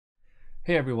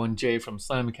Hey everyone, Jay from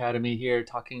Slam Academy here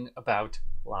talking about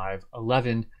Live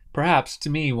 11. Perhaps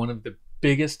to me, one of the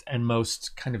biggest and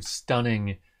most kind of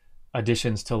stunning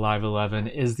additions to Live 11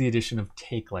 is the addition of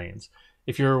take lanes.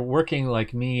 If you're working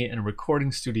like me in a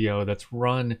recording studio that's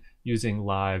run using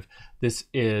Live, this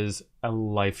is a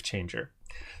life changer.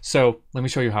 So let me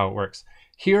show you how it works.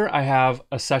 Here I have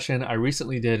a session I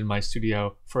recently did in my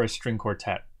studio for a string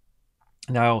quartet.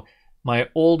 Now, my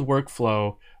old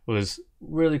workflow was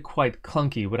really quite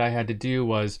clunky. What I had to do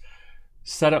was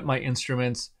set up my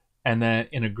instruments and then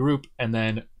in a group, and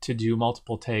then to do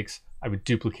multiple takes, I would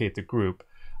duplicate the group.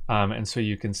 And so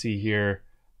you can see here,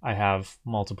 I have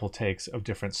multiple takes of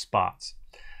different spots.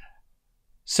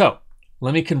 So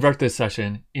let me convert this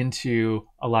session into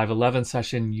a Live 11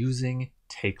 session using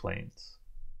take lanes.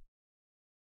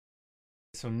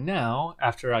 So now,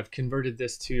 after I've converted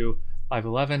this to Live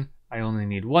 11, I only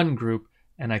need one group,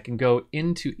 and I can go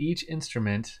into each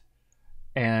instrument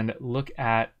and look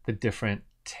at the different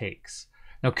takes.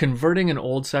 Now, converting an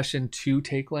old session to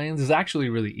take lanes is actually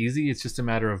really easy. It's just a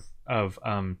matter of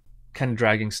kind of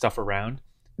dragging stuff around.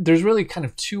 There's really kind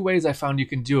of two ways I found you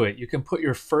can do it. You can put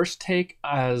your first take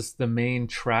as the main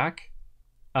track,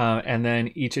 and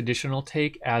then each additional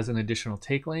take as an additional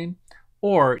take lane.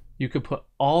 Or you could put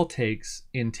all takes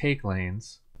in take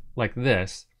lanes like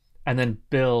this, and then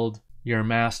build your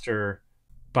master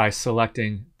by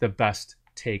selecting the best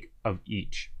take of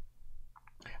each.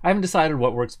 I haven't decided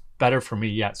what works better for me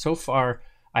yet. So far,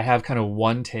 I have kind of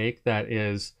one take that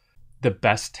is the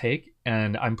best take,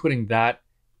 and I'm putting that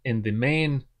in the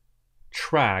main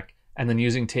track and then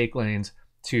using take lanes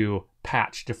to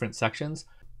patch different sections.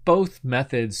 Both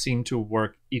methods seem to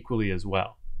work equally as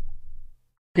well.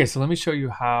 Okay, so let me show you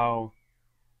how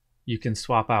you can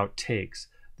swap out takes.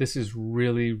 This is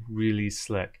really, really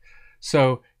slick.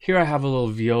 So here I have a little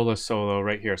viola solo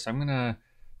right here. So I'm gonna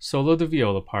solo the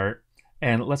viola part,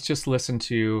 and let's just listen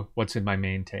to what's in my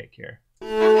main take here.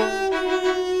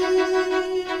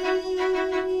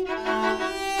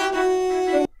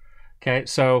 Okay,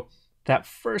 so that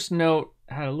first note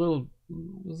had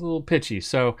was a little pitchy.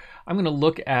 So I'm gonna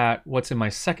look at what's in my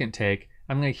second take.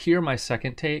 I'm gonna hear my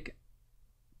second take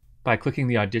by clicking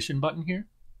the audition button here.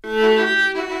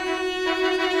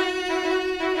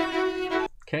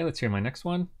 Okay, let's hear my next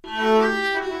one. And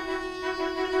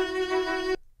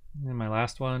my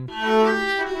last one.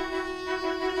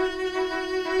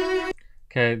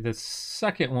 Okay, the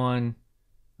second one,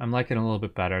 I'm liking a little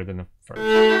bit better than the first.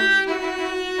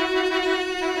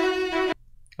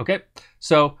 Okay,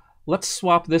 so let's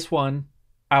swap this one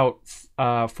out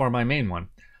for my main one.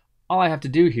 All I have to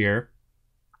do here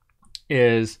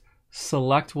is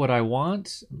select what I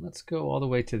want. Let's go all the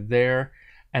way to there,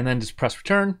 and then just press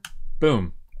return.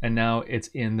 Boom. And now it's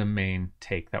in the main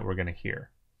take that we're going to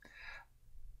hear.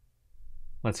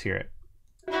 Let's hear it.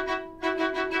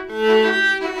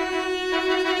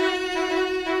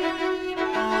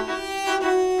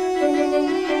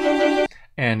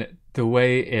 And the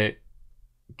way it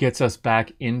gets us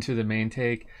back into the main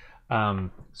take,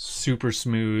 super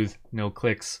smooth, no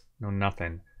clicks, no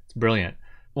nothing. It's brilliant.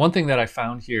 One thing that I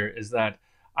found here is that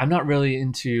I'm not really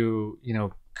into,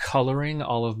 coloring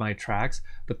all of my tracks,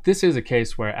 but this is a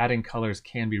case where adding colors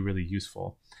can be really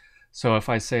useful. So if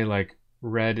I say like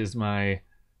red is my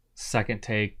second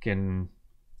take and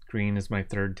green is my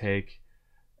third take,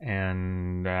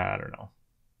 and I don't know,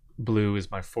 blue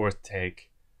is my fourth take,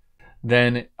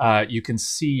 then you can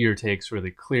see your takes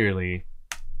really clearly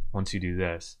once you do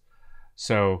this.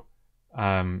 So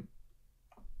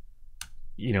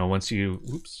once you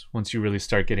really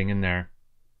start getting in there,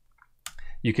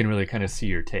 you can really kind of see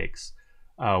your takes,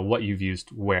 what you've used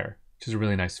where, which is a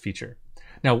really nice feature.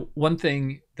 Now, one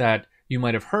thing that you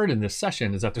might have heard in this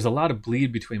session is that there's a lot of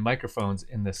bleed between microphones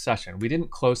in this session. We didn't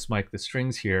close mic the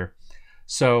strings here.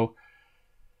 So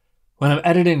when I'm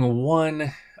editing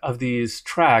one of these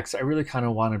tracks, I really kind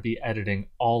of want to be editing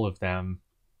all of them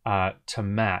to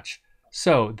match.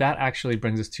 So that actually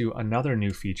brings us to another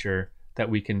new feature that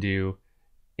we can do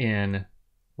in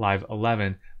Live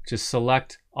 11, which is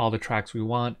select all the tracks we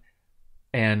want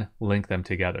and link them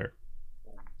together.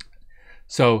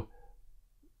 So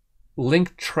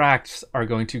linked tracks are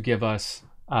going to give us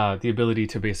the ability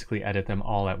to basically edit them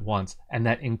all at once, and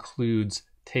that includes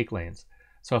take lanes.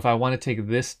 So if I want to take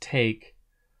this take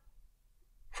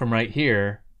from right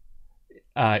here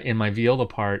in my viola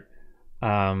part,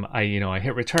 I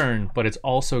hit return, but it's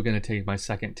also going to take my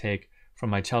second take from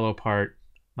my cello part,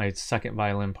 my second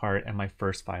violin part, and my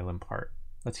first violin part.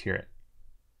 Let's hear it.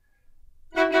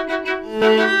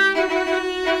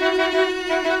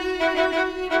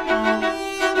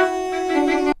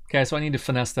 Okay, so I need to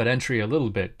finesse that entry a little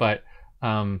bit, but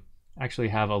actually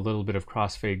have a little bit of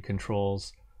crossfade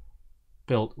controls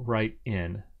built right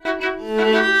in.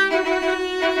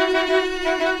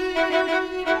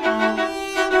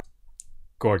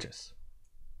 Gorgeous.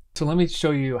 So let me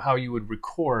show you how you would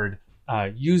record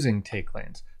using take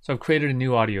lanes. So I've created a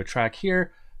new audio track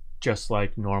here, just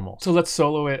like normal. So let's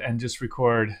solo it and just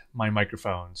record my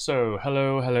microphone. So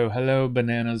hello, hello, hello,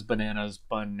 bananas, bananas,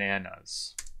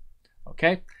 bananas.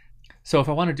 Okay, so if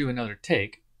I want to do another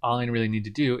take, all I really need to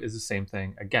do is the same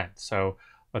thing again. So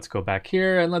let's go back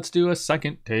here and let's do a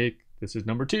second take. This is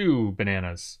number 2,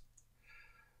 bananas.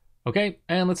 Okay,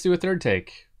 and let's do a third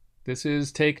take. This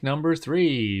is take number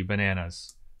 3,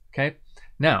 bananas. Okay,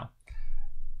 now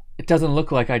it doesn't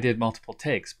look like I did multiple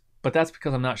takes, but that's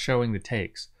because I'm not showing the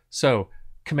takes. So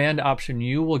Command Option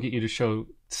U will get you to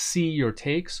see your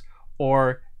takes,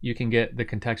 or you can get the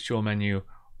contextual menu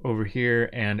over here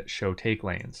and show take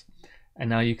lanes. And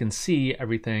now you can see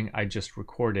everything I just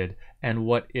recorded and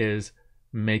what is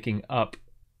making up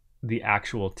the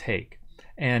actual take.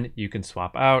 And you can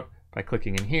swap out by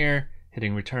clicking in here,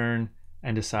 hitting return,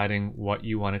 and deciding what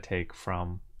you want to take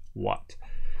from what.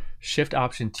 Shift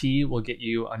Option T will get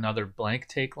you another blank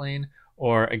take lane,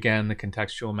 or again, the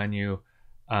contextual menu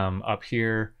up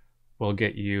here will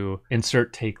get you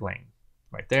insert take lane.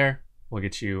 Right there will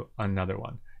get you another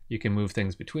one. You can move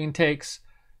things between takes.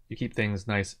 You keep things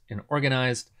nice and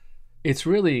organized. It's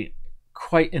really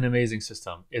quite an amazing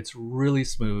system. It's really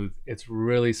smooth. It's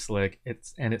really slick.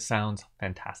 And it sounds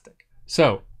fantastic.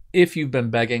 So if you've been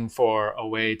begging for a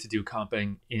way to do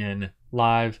comping in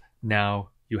Live,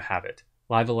 now you have it.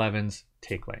 Live 11's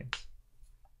take lanes.